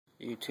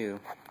YouTube,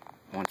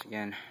 once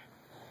again,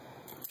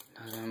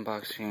 another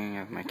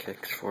unboxing of my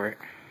kicks for it.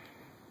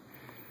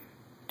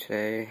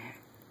 Today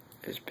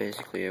is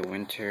basically a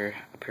winter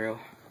apparel.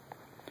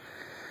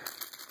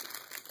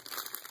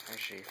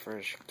 Actually,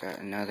 first got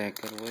another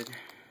Goodwood,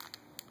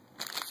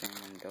 same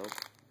one dope,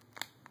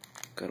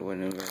 Goodwood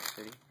New York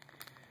City,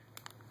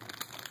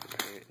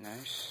 very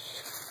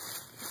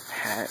nice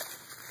hat.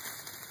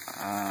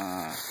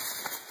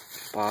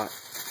 Bought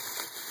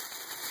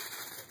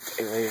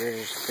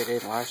erasers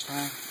fitted last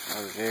time.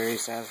 I was very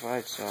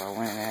satisfied, so I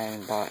went ahead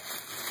and bought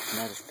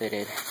another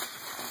fitted,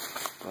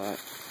 but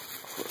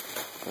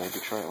the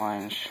Detroit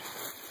Lions.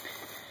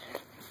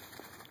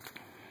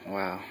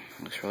 Wow,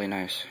 looks really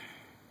nice.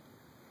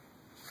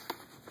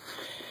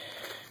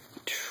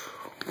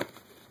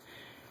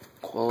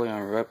 Quality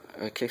on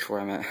rep kicks where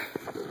I'm at.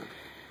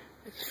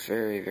 It's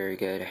very, very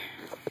good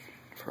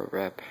for a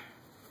rep.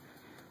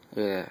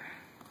 Look at that.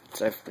 It's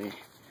definitely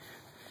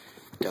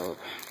dope.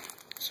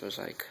 So it's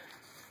like,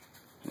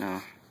 you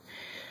know,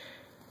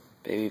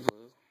 baby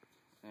blue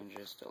and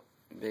just a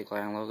big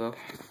lion logo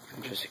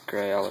and just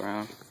gray all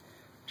around,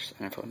 just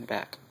info in the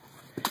back.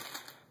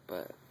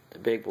 But the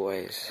big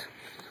boys,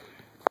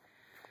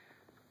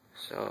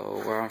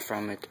 so where I'm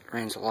from, it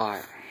rains a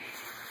lot,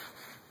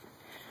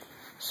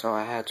 so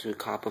I had to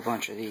cop a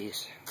bunch of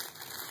these.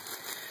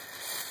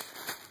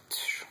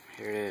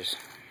 Here it is.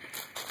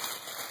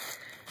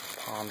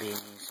 Pom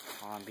Beanies,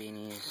 Pom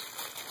Beanies,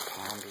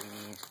 Pom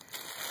Beanies,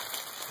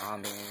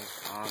 Pom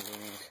Beanies, Pom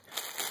Beanies.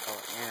 Oh,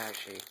 and I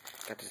actually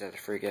got this as a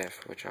free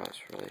gift, which I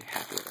was really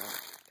happy about.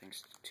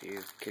 Thanks to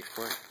you, Kick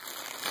for it.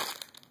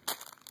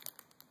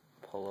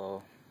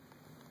 Polo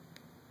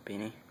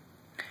beanie.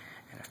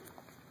 And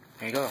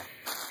there you go.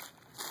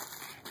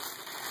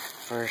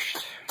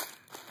 First,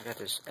 I got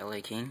this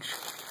LA Kings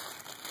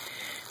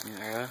New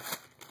Era.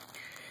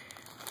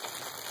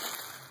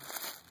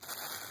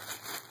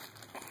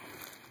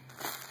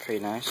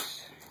 Pretty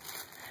nice.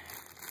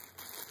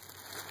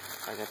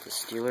 I got the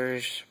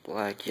Steelers,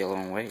 black, yellow,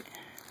 and white.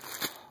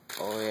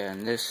 Oh yeah,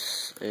 and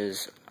this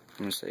is,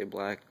 I'm gonna say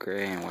black,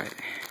 gray, and white.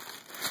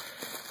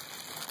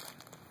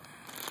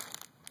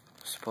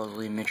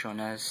 Supposedly Mitchell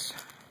Ness,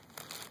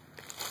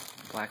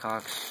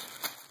 Blackhawks.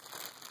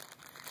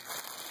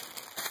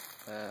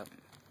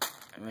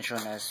 Mitchell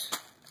Ness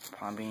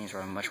Pom Beanies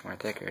are much more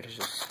thicker. It's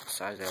just the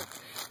size of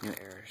New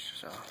Eras,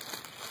 so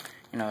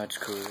you know it's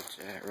cool. It's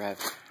a rep.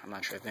 I'm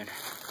not tripping.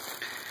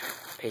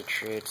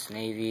 Patriots,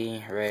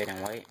 navy, red,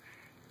 and white.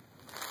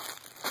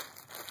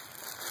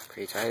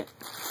 Pretty tight.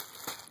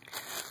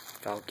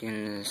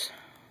 Falcons,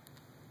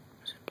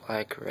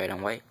 black, red,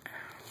 and white.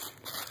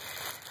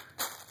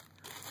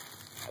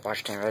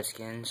 Washington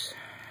Redskins,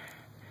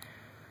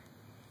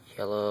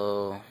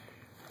 yellow,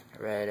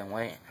 red, and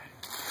white.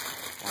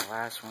 And the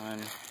last one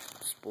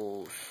is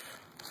Bulls.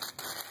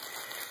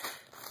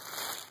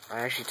 I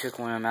actually took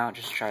one of them out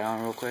just to try it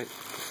on real quick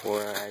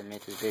before I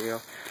made this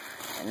video.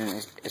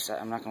 And it's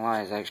I'm not gonna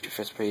lie, it actually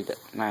fits pretty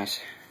nice.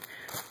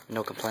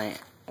 No complaint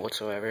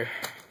whatsoever.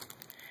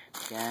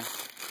 Again,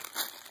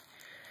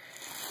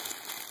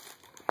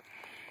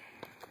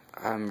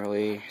 I'm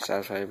really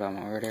satisfied about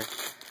my order.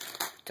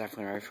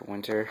 Definitely ready for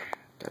winter.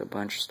 Got a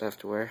bunch of stuff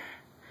to wear.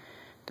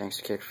 Thanks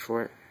to Kick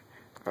for it.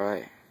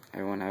 Alright,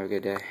 everyone have a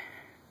good day.